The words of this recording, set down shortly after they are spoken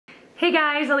Hey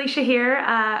guys, Alicia here.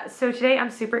 So today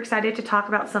I'm super excited to talk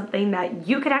about something that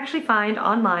you could actually find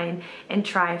online and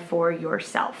try for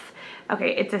yourself.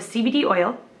 Okay, it's a CBD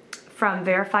oil from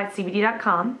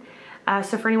verifiedcbd.com.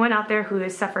 So for anyone out there who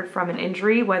has suffered from an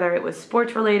injury, whether it was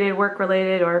sports related, work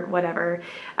related, or whatever,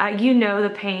 you know the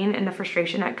pain and the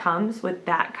frustration that comes with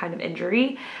that kind of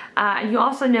injury. And you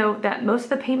also know that most of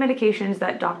the pain medications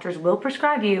that doctors will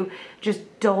prescribe you just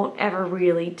don't ever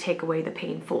really take away the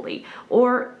pain fully,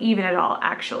 or even at all,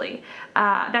 actually.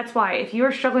 That's why if you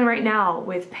are struggling right now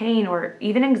with pain or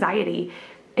even anxiety,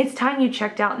 it's time you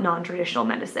checked out non-traditional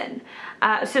medicine.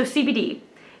 So CBD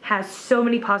has so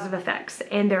many positive effects,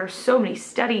 and there are so many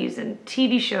studies and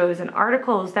TV shows and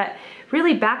articles that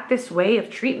really back this way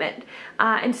of treatment.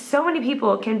 And so many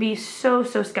people can be so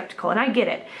skeptical, and I get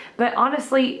it. But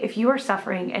honestly, if you are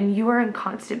suffering and you are in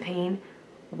constant pain,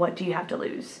 what do you have to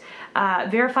lose?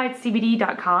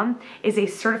 Verifiedcbd.com is a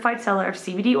certified seller of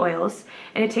CBD oils,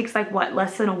 and it takes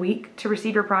less than a week to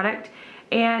receive your product.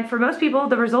 And for most people,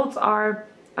 the results are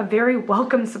a very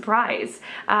welcome surprise.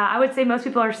 I would say most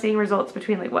people are seeing results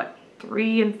between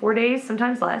 3 and 4 days,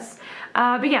 sometimes less.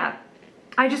 But yeah,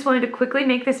 I just wanted to quickly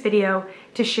make this video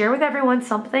to share with everyone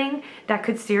something that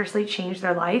could seriously change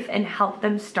their life and help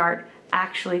them start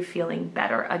actually feeling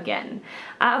better again.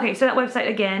 Okay, so that website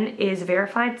again is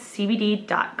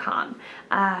verifiedcbd.com.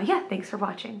 Yeah, thanks for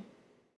watching.